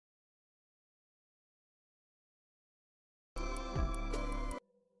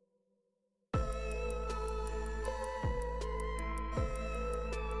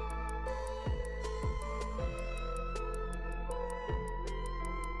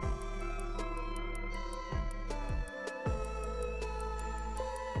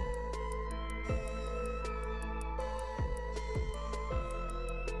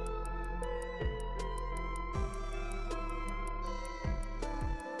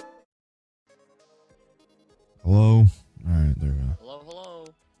Hello? Alright, there we go. Hello, hello.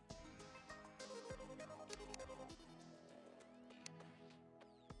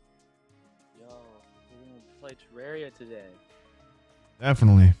 Yo, we're gonna play Terraria today.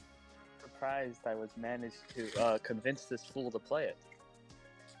 Definitely. Surprised I was managed to convince this fool to play it.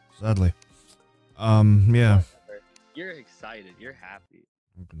 Sadly. Yeah. You're excited. You're happy.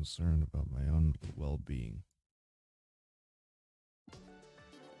 I'm concerned about my own well-being.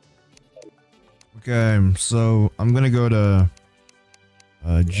 Okay, so I'm gonna go to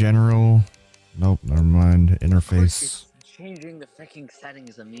general. Nope, never mind. Interface. Changing the freaking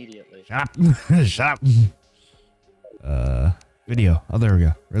settings immediately. Shut up. Shut up. Video. Oh, there we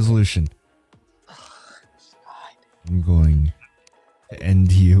go. Resolution. I'm going to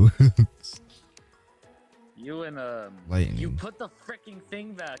end you. You and Lightning. you put the freaking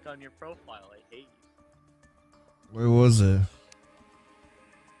thing back on your profile. I hate you. Where was it?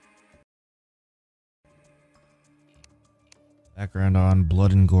 Background on,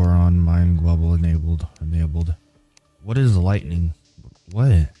 blood and gore on, mind bubble enabled. What is lightning?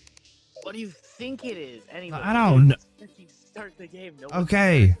 What? What do you think it is? Anyway, I don't know. Start the game. No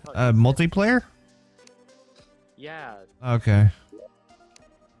Okay, multiplayer? Yeah. Okay.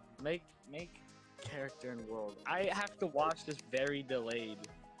 Make character and world. I have to watch this very delayed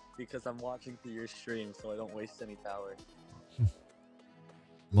because I'm watching through your stream, so I don't waste any power.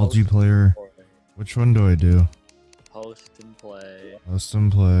 Multiplayer. Which one do I do? Host and play. Host and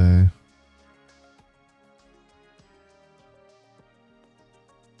play.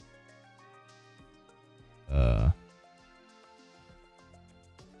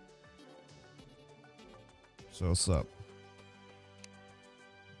 So what's up?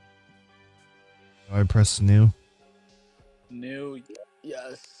 Do I press new? New,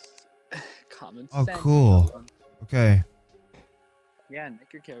 yes. Common Oh, sense. cool. Okay. Yeah, and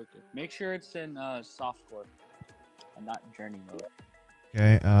make your character. Make sure it's in softcore and not journey mode.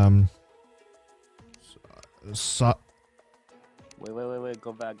 Okay. Wait.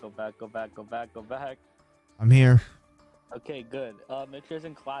 Go back. I'm here. Okay, good. Make sure it's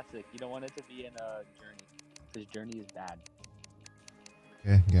in classic. You don't want it to be in journey, because journey is bad.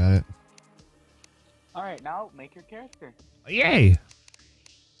 Okay, got it. All right, now make your character. Yay!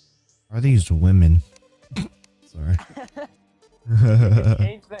 Are these women? Sorry. You can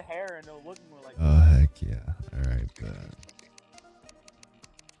change the hair and it'll look more like. Oh heck yeah! All right,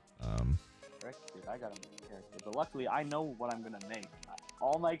 Dude, I gotta make a character, but luckily I know what I'm gonna make.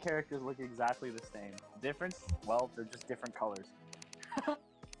 All my characters look exactly the same. Difference? Well, they're just different colors.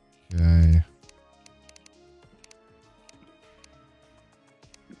 Okay.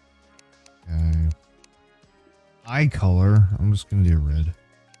 Okay. Eye color. I'm just gonna do red.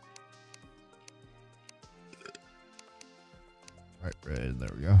 Right, red. There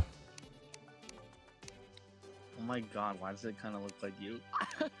we go. Oh my god, why does it kind of look like you?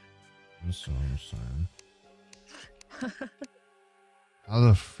 That's what I'm saying. How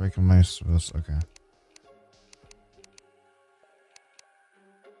the frick am I supposed to... Okay.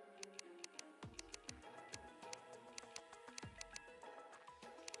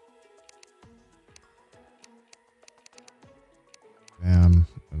 Bam.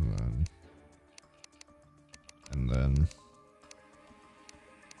 And then...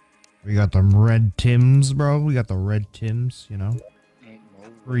 We got them red Tims, bro. We got the red Tims, you know.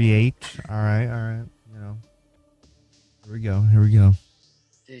 Create. Alright. You know. Here we go.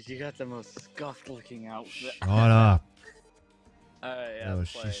 Dude, you got the most scuffed looking outfit. Shut up. Alright, yeah. Oh,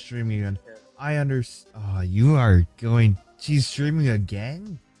 she's streaming again. I understand. Oh, you are going. She's streaming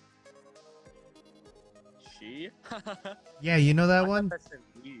again? She? Yeah, you know that one?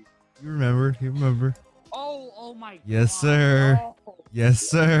 You remember. Oh my god. Yes, sir. No. Yes,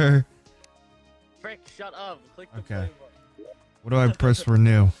 sir. Frick, shut up. Click the Okay. play button. What do I press for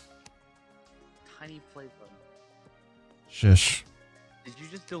new? Tiny play button. Shush. Did you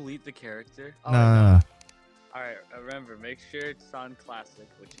just delete the character? No. Alright, remember, make sure it's on classic,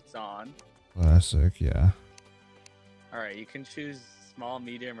 which it's on. Classic, yeah. Alright, you can choose small,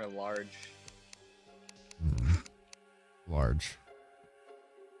 medium, or large. Large.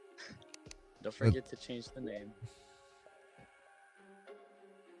 Don't forget to change the name.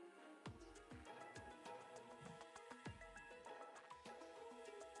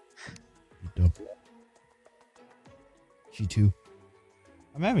 Cheeto.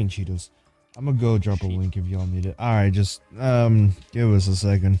 I'm having Cheetos. I'm gonna go drop a link if y'all need it. Alright, just give us a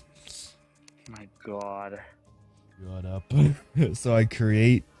second. My god. Shut up. So I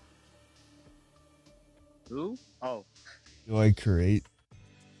create. Who? Oh. Do I create?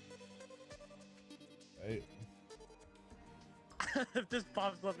 Right. If this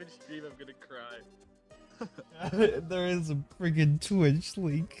pops up in stream, I'm gonna cry. There is a freaking Twitch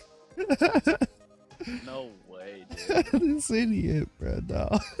link. No way, dude. This idiot, bro. No.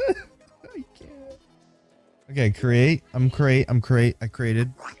 I can't. Okay, create. I'm create. I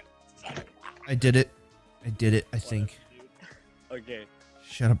created. I did it. I think. Okay.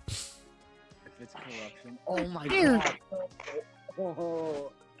 Shut up. If it's corruption. Oh my god.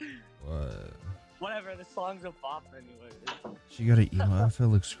 Oh. What? Whatever, the song's a bop anyway. She got an emo outfit.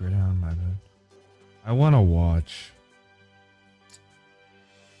 Looks great on my bed. I want to watch.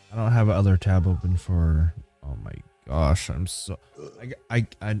 I don't have other tab open for. Oh my gosh, I'm so.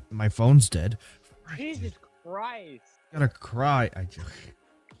 My phone's dead. Jesus Christ. Gotta cry. I just.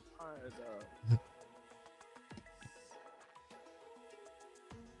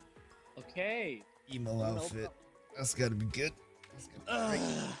 Okay. Emo outfit. That's gotta be good.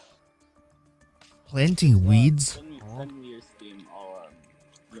 Planting weeds. Send me your Steam. I'll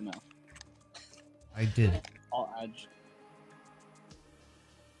I did. I'll add.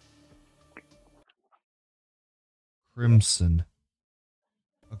 Crimson.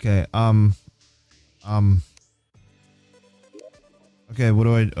 Okay. Okay. What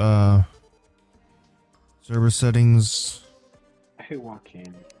do I? Server settings. Hey,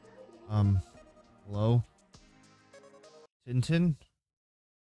 Joaquin. Hello. Tintin.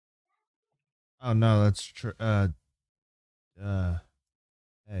 Oh no, that's true. Hey.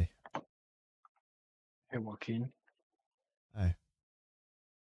 Hey, Joaquin. Hey.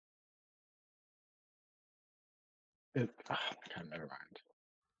 Okay, never mind.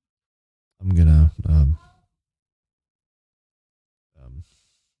 I'm gonna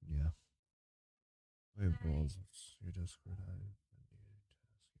yeah. Wait, balls. Your Discord. I've been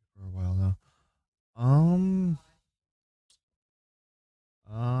for a while now. Hmm.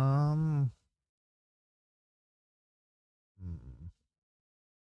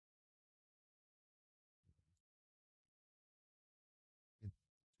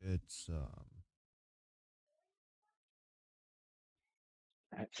 It's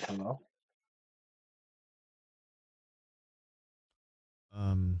Hello?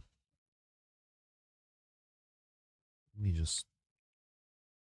 let me just.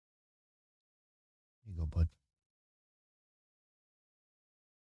 Here you go, bud.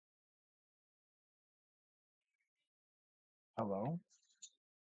 Hello?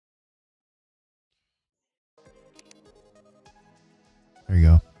 There you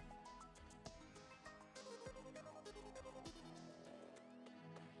go.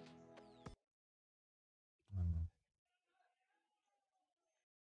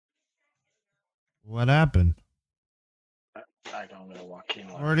 What happened? I don't know, Joaquin.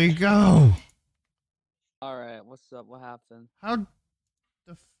 Where'd he go? Alright, what's up? What happened? How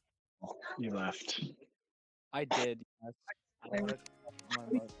the You left. I did, yes. The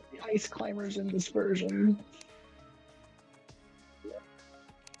ice climbers in this version.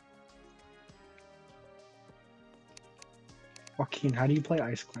 Joaquin, how do you play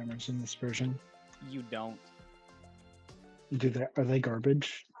ice climbers in this version? You don't. Are they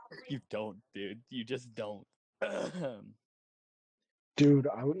garbage? You don't, dude. You just don't. Dude,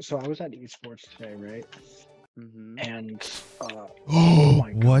 I was at esports today, right? Mm-hmm. And oh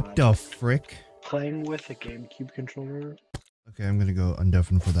my what God. the frick? Playing with a GameCube controller. Okay, I'm gonna go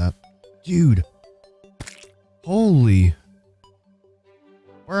undeafen for that. Dude. Holy.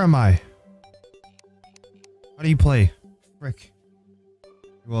 Where am I? How do you play? Frick.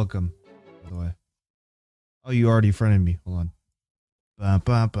 You're welcome, by the way. Oh, you already friended me. Hold on. Ba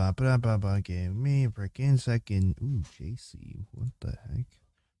ba ba ba ba ba. Give me a freaking second. Ooh, JC. What the heck?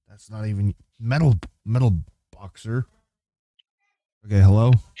 That's not even metal boxer. Okay,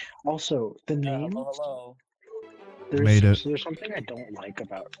 hello. Also, the name. Hello. There's something I don't like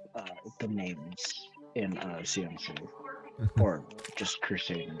about the names in CMC or just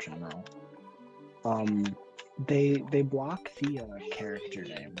Crusade in general. They block the character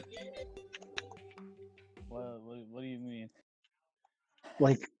name. What do you mean?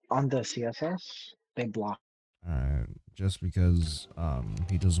 Like on the CSS, they block. Alright, just because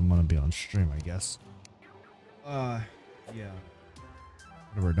he doesn't want to be on stream, I guess. Yeah.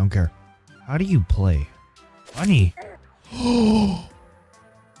 Whatever, don't care. How do you play? Funny.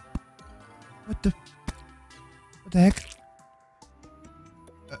 What the heck?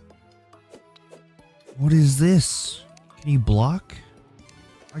 What is this? Can you block?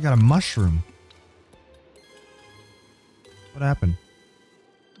 I got a mushroom. What happened?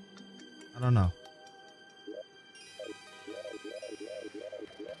 I don't know.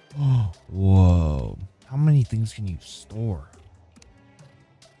 Oh, whoa. How many things can you store?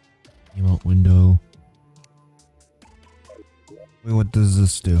 Emote window. Wait, what does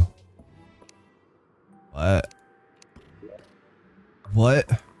this do? What?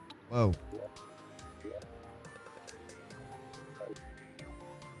 What? Whoa.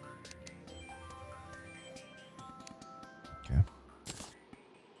 Okay.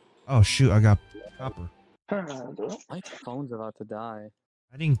 Oh shoot, I got copper. My phone's about to die.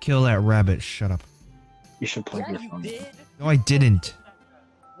 I didn't kill that rabbit. Shut up. You should plug Yeah, your you phone. did. No, I didn't.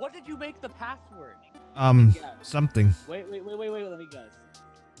 What did you make the password? Something. Wait. Let me guess.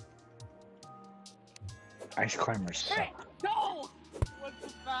 Ice climbers suck. Hey, no! What's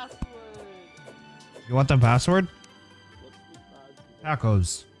the password? You want the password? What's the password?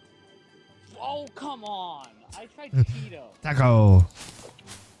 Tacos. Oh, come on! I tried Cheeto. Taco.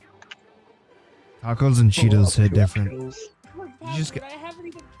 Tacos and Cheetos hit different. You just get- I haven't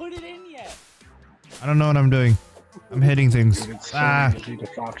even put it in yet. I don't know what I'm doing. I'm hitting things. Dude, it's so Ah. easy to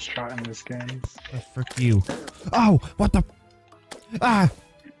foxtrot in this game. The frick you. Oh, what the? Ah.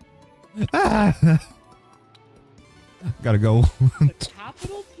 Ah. Gotta go. The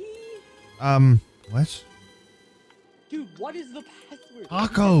capital T? What? Dude, what is the password?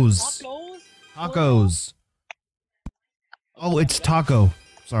 Tacos. Tacos? Tacos. Oh, it's taco.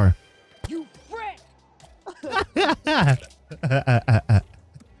 Sorry. You frick!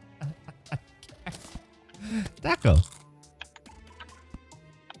 Taco.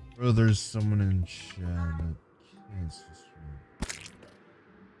 Bro, there's someone in chat that can't stream.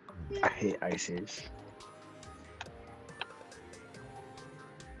 I hate ices.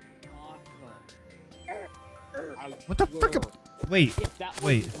 What the frick? Wait. If that was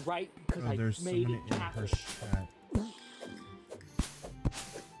Wait. right, because Oh, I there's made someone it in her chat.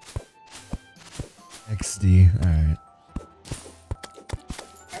 XD. Alright.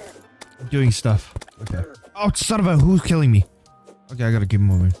 I'm doing stuff. Okay. Oh, son of a, who's killing me? Okay, I gotta keep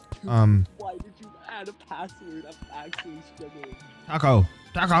moving. Why did you add a password? I'm actually struggling. Taco.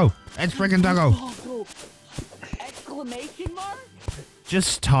 Taco. It's freaking taco. Taco! Exclamation mark?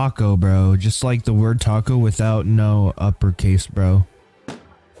 Just taco, bro. Just like the word taco without no uppercase, bro. I hate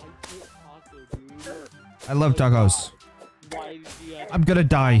taco, dude. I love tacos. Why did you add I'm gonna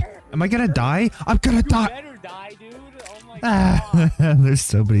die. Am I gonna die? I'm gonna You die. better die, dude. Oh my Ah, god. there's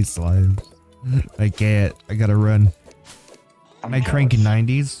so many slimes. I can't. I gotta run. Can I crank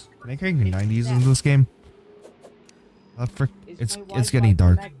 90s? Can I crank 90s in this game? It's my getting Wi-Fi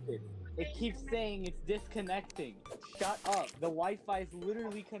dark. connected? It keeps saying it's disconnecting. Shut up. The Wi-Fi is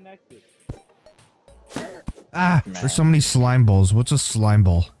literally connected. Ah, there's so many slime balls. What's a slime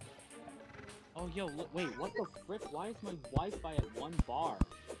ball? Oh, yo, look, wait, what the frick? Why is my Wi-Fi at 1 bar?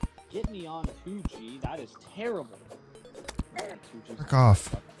 Get me on 2G. That is terrible. 2G. Fuck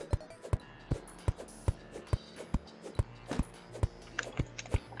off.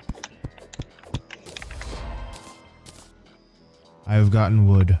 I have gotten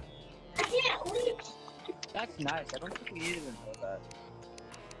wood. That's nice. I don't think we needed to know that.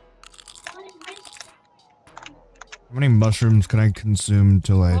 How many mushrooms can I consume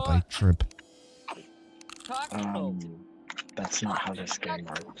till I like trip? Taco. That's not how this game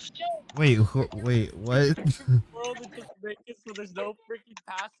works. Wait, wait, what? World is just make it so there's no freaking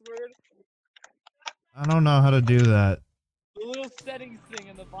password. I don't know how to do that. The little settings thing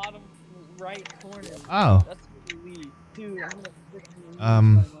in the bottom right corner. Oh. That's what we need. Dude, I'm gonna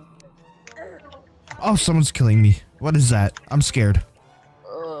freaking Oh, someone's killing me. What is that? I'm scared.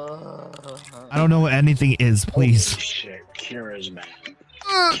 I don't know what anything is, please. Holy shit, Kira's mad.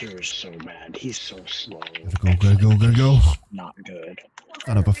 Kira's so mad. He's so slow. Gotta go. Not good.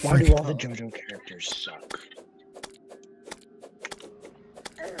 Son of a Why frick. do all the JoJo characters suck?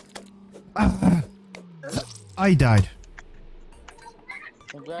 Ah. I died.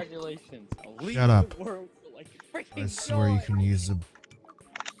 Congratulations. Shut up. The world for like freaking I swear you joy. can use the...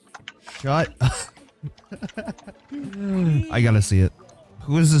 Shut up. I gotta see it.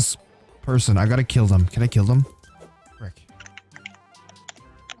 Who is this person? I gotta kill them. Can I kill them? Frick.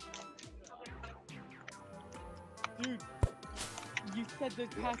 Dude, you said the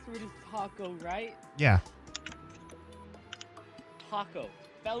password is taco, right? Yeah. Taco.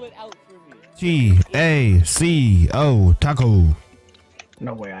 Spell it out for me. T-A-C-O. Taco.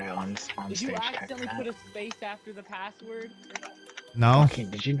 No way I on Did you stage tech accidentally that. put a space after the password? No? Okay,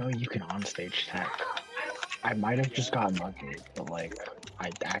 did you know you can on stage tech? I might have just gotten lucky, but like, I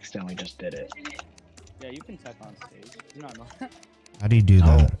accidentally just did it. Yeah, you can tech on stage. You not know that? How do you do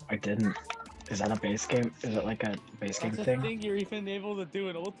No, that? I didn't. Is that a base game? Is it like a base game That's a thing? thing you're even able to do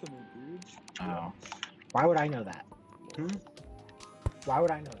in Ultimate, dude. Oh. Why would I know that? Why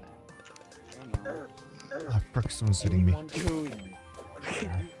would I know that? I don't know. Ah, frick, someone's hitting me. Dude.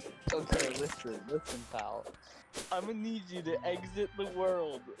 Okay, listen, pal. I'm gonna need you to exit the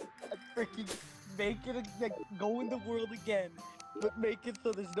world. I freaking make it like, go in the world again, but make it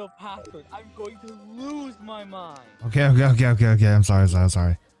so there's no password. I'm going to lose my mind. Okay. I'm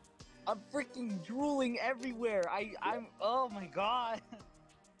sorry. I'm freaking drooling everywhere. I'm. Oh my god.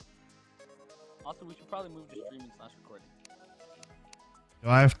 Also, we should probably move to streaming/recording. Do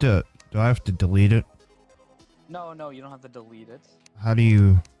I have to delete it? No, you don't have to delete it. How do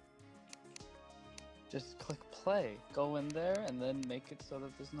you? Just click play. Go in there and then make it so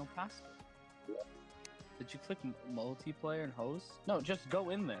that there's no password. Did you click multiplayer and host? No, just go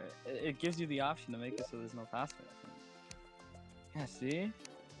in there. It gives you the option to make it so there's no password. Yeah, see?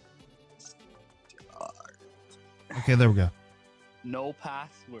 Okay, there we go. No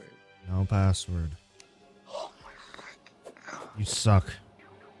password. No password. Oh my god. You suck.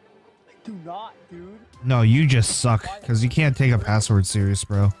 Do not, dude. No, you just suck because you can't take a password serious,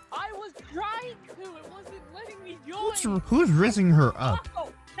 bro. I was trying to. It wasn't letting me join. Who's rizzing her up?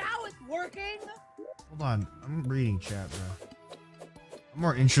 Oh, now it's working. Hold on, I'm reading chat, bro. I'm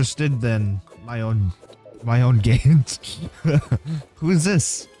more interested than my own games. Who is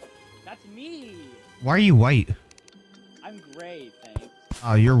this? That's me. Why are you white? I'm gray, thanks.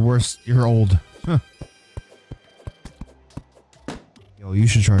 Oh, you're worse. You're old. Huh. Yo, you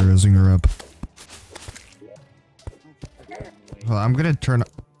should try rizzing her up. Well, I'm gonna turn.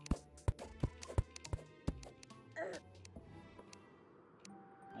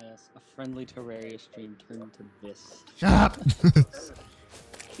 Yes, a friendly Terraria stream turned into this. Shut up.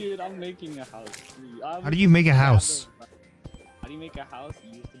 Dude, I'm making a house. How do you make a house? How do you make a house?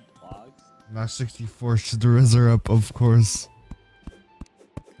 You use the blocks. Not 64 should rizz her up, of course.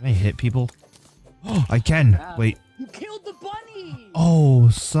 Can I hit people? Oh, I can. Wait. You killed the bunny! Oh,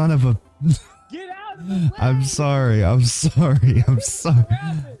 son of a. Get out of the way! I'm sorry. I'm sorry.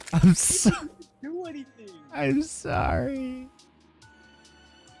 Do anything! I'm sorry.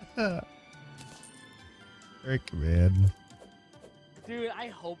 Frick, man. Dude, I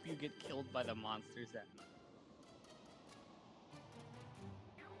hope you get killed by the monsters that.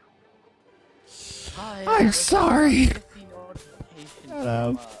 I'm sorry. 50 notifications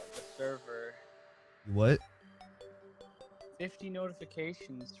from the server. What? 50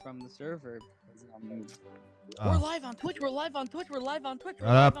 notifications from the server. Oh. We're live on Twitch. We're live on Twitch. We're live on Twitch. We're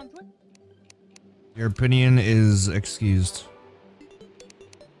Shut live up. on Twitch. Your opinion is excused.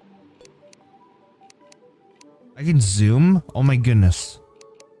 I can zoom? Oh my goodness.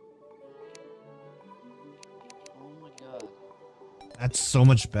 Oh my god. That's so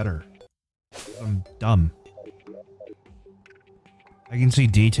much better. I'm dumb. I can see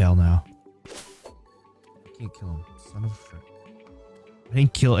detail now. I can't kill him. Son of a frick. I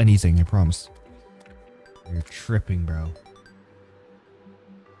didn't kill anything, I promise. You're tripping, bro.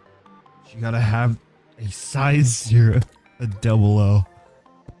 You gotta have a size 0, a double O.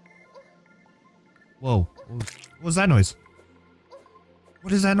 Whoa. What was that noise?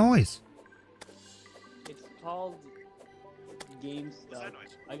 What is that noise? It's called game stuff.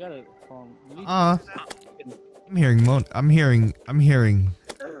 I gotta. I'm hearing.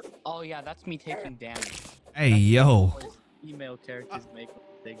 Oh yeah, that's me taking damage. Hey, yo. Email characters make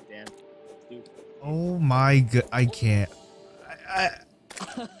big damage. Stupid. Oh my god, I can't.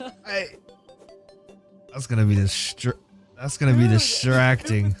 That's gonna be distracting. That's gonna be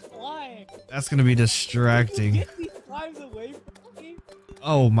distracting. Get these slimes away from me.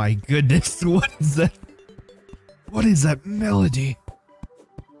 Oh my goodness, what is that? What is that melody?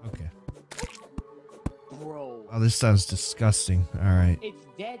 Okay. Bro. Oh, this sounds disgusting. Alright. It's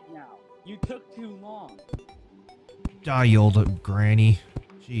dead now. You took too long. Die, you old granny.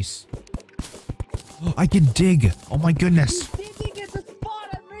 Jeez. Oh, I can dig. Oh my goodness. You're digging at the spot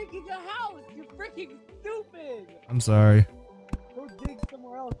I'm making a house. You're freaking stupid. I'm sorry. Go dig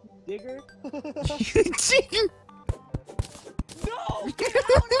somewhere else, you digger. No! Get out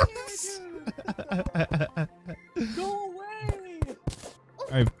of here, dude! Go away!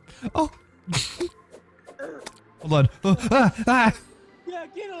 Alright. Oh. Hold on. Oh, ah! Yeah,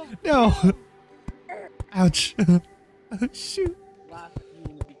 get him! No! Ouch. Oh, shoot. Last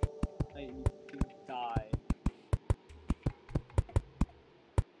you die.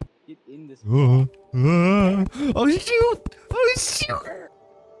 Get in this. Oh, shoot! Oh, shoot!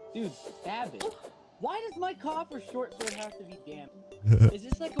 Dude, stab it. Why does my copper short sword have to be damaged? Is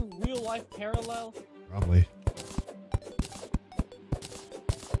this like a real life parallel? Probably.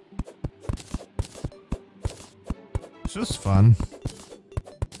 This was fun.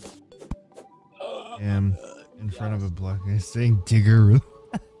 In front of a block, saying digger.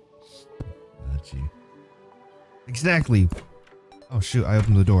 Oh, gee. Exactly. Oh shoot! I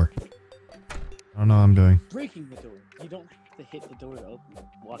opened the door. I don't know what I'm doing. Breaking the door. You don't to hit the door to open it.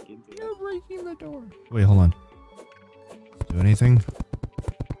 Walk into it. You're breaking the door. Wait, hold on. Do anything?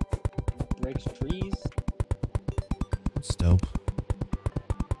 Breaks trees. It's dope.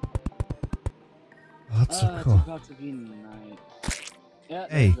 Oh, that's so It's cool. about to be night. Yeah, there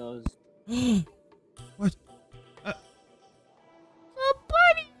Hey. it goes. What?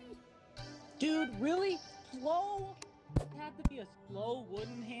 Dude, really? Slow? It had to be a slow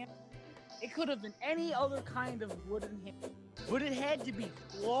wooden hand? It could have been any other kind of wooden hand. But it had to be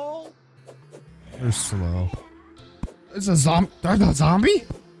slow? They're slow. It's a zombie. There's a zombie?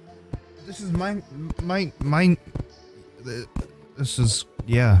 This is mine. This is,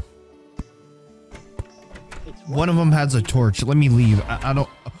 yeah. It's One of them has a torch. Let me leave. I don't.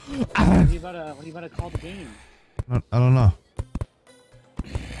 What are you about to call the game? I don't know.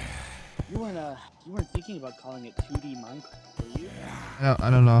 You weren't thinking about calling it 2D Minecraft, were you? I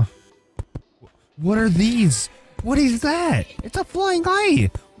don't know. What are these? What is that? It's a flying eye.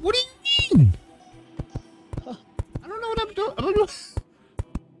 What do you mean? I don't know what I'm doing. I don't know.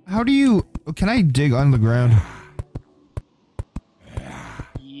 How do you? Can I dig on the ground?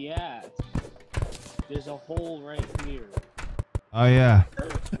 Yeah. There's a hole right here. Oh yeah.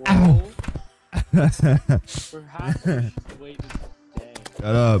 Whoa. Perhaps we should wait until day.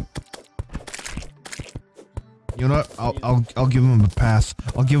 Shut up. You know what? I'll give him a pass.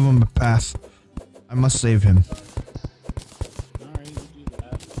 I'll give him a pass. I must save him. Alright, you do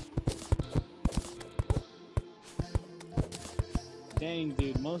that. Dang,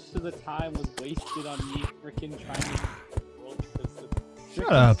 dude, most of the time was wasted on me freaking trying to the world because the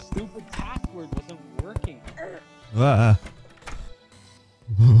Shut up. stupid password wasn't working. Ah.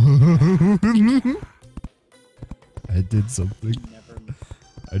 I did something. Never.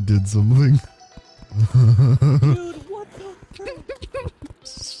 I did something. Dude, what the fuck?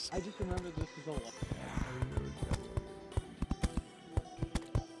 I just remember this is a lot.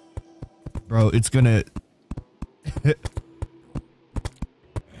 Bro, it's gonna.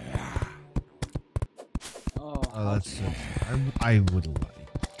 Oh, That's so. I would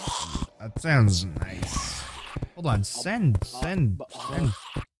like. That sounds nice. Hold on. Send.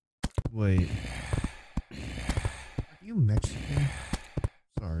 Wait. Are you Mexican?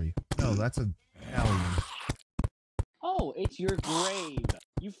 Sorry. No, that's Italian. Oh, it's your grave.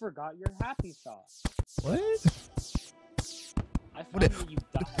 You forgot your happy sauce. What? I found that you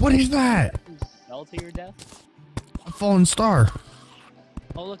died. What is that? You fell to your death? A fallen star.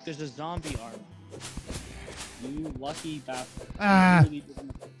 Oh, look, there's a zombie arm. You lucky bastard. Ah. You literally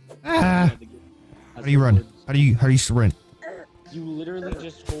didn't- Ah. How do you run? How do you sprint? You literally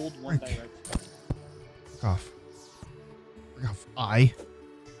just hold one Frick. direction. Frick off. Frick off. Eye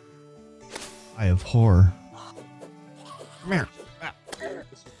of horror. Come here.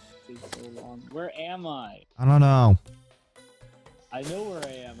 This takes so long. Where am I? I don't know. I know where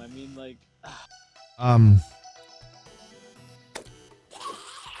I am. I mean, like,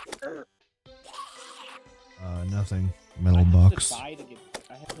 Nothing. I Metal have box. to die to get.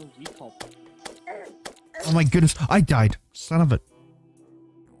 I have no recall. Oh my goodness, I died. Son of it.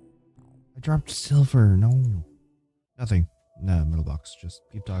 I dropped silver. No. Nothing. Nah, metal box. Just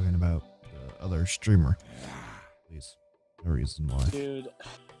keep talking about the other streamer. Please. No reason why. Dude,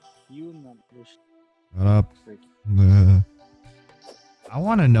 you and that wish. Shut up. Freaking. I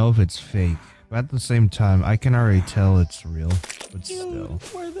want to know if it's fake, but at the same time, I can already tell it's real. But still. Dude,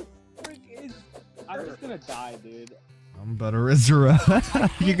 where the frick is? I'm just gonna die, dude. I'm about to resurrect.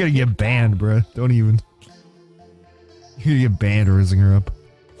 You're gonna get banned, bro. Don't even. You're gonna get banned raising her up.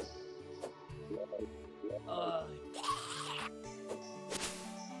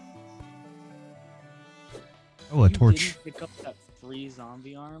 Oh, a You torch. didn't pick up that free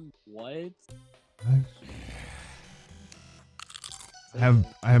zombie arm? What? I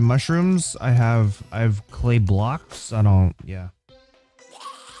have mushrooms. I have clay blocks. I don't. Yeah.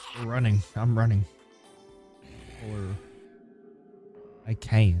 We're running. I'm running. Or I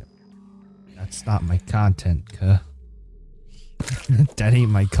can't. That's not my content, cuh. That ain't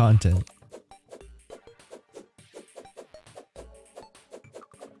my content.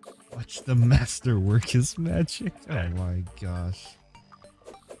 Watch the master work his magic. Oh my gosh.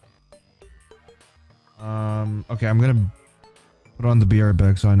 Okay, I'm gonna put on the BR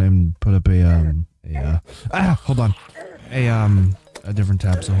back sign and put up hold on. A different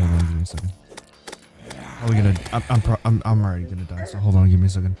tab, so hold on, give me a second. Are we gonna I'm already gonna die, so hold on, give me a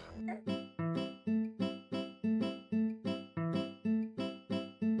second.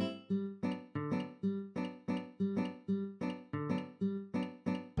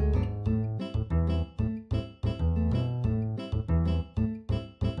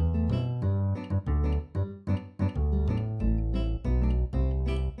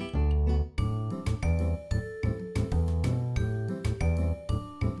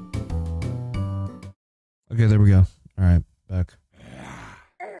 Okay, there we go. All right, back.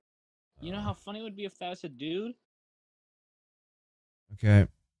 You know how funny it would be if that was a dude? Okay.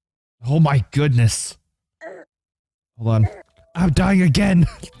 Oh my goodness. Hold on. I'm dying again.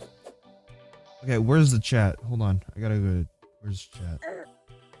 Okay, where's the chat? Hold on. I gotta go. Where's chat?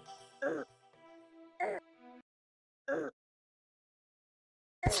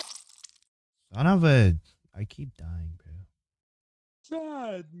 Son of a... I keep dying, bro.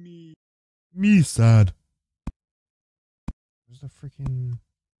 Sad me. Me sad. Where's the freaking...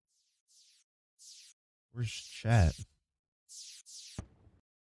 Where's chat?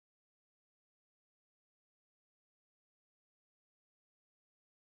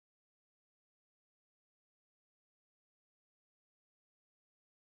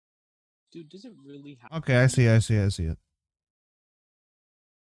 Dude, does it really happen? Okay, I see it.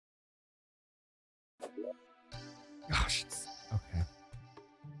 Gosh, okay.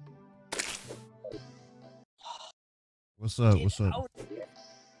 What's up?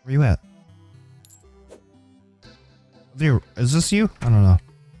 Where you at? There, is this you? I don't know.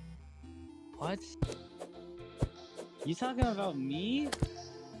 What? You talking about me?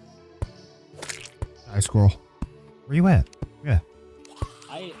 Hi, squirrel. Where you at? Yeah.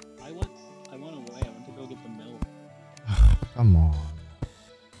 I went away. I went to go get the milk. Come on.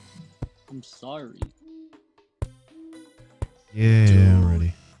 I'm sorry. Yeah, I'm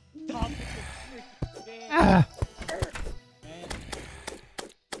ready. Stop with the frick Ah!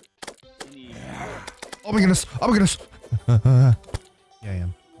 Oh my goodness! Oh my goodness! Yeah, I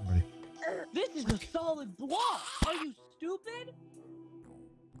am. I'm ready. This is a solid block! Are you stupid?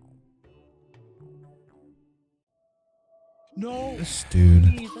 No! This dude.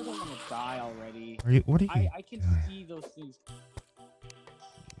 Please, I don't want to die already. Are you? What are you? I can see those things.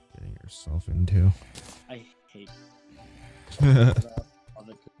 Getting yourself into. I hate all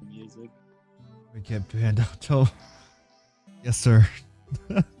the music. We get banned out till. Yes, sir.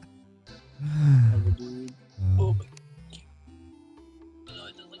 Dude. Oh my.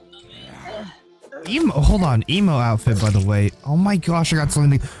 Emo. Hold on. Emo outfit, by the way. Oh my gosh, I got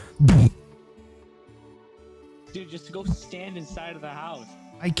something. Dude, just go stand inside of the house.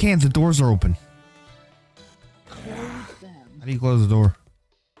 I can't. The doors are open. Close them. How do you close the door?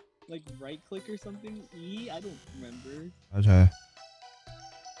 Like right click or something? E? I don't remember. Okay.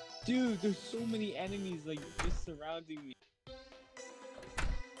 Dude, there's so many enemies like just surrounding me.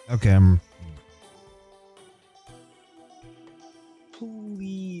 Okay, I'm.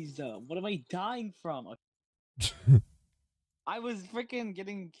 Please, what am I dying from? I was freaking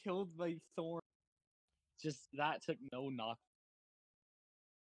getting killed by thorns. Just that took no knock.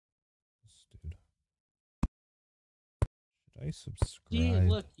 Dude. Should I subscribe? Yeah,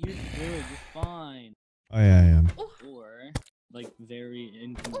 look, you're good. You're fine. Oh yeah, I am. Or like very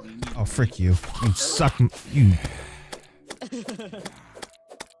inconvenient. Oh frick you! You suck. You.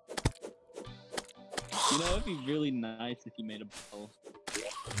 You know, it'd be really nice if you made a bow.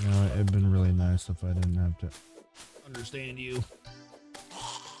 You know, it'd been really nice if I didn't have to understand you.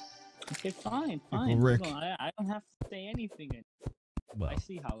 Okay, fine. Rick. No, I don't have to say anything. Well, I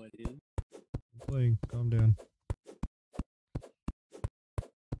see how it is. I'm playing. Calm down.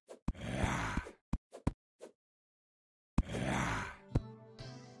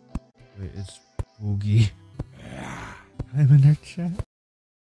 Wait, it's Boogie. I'm in their chat.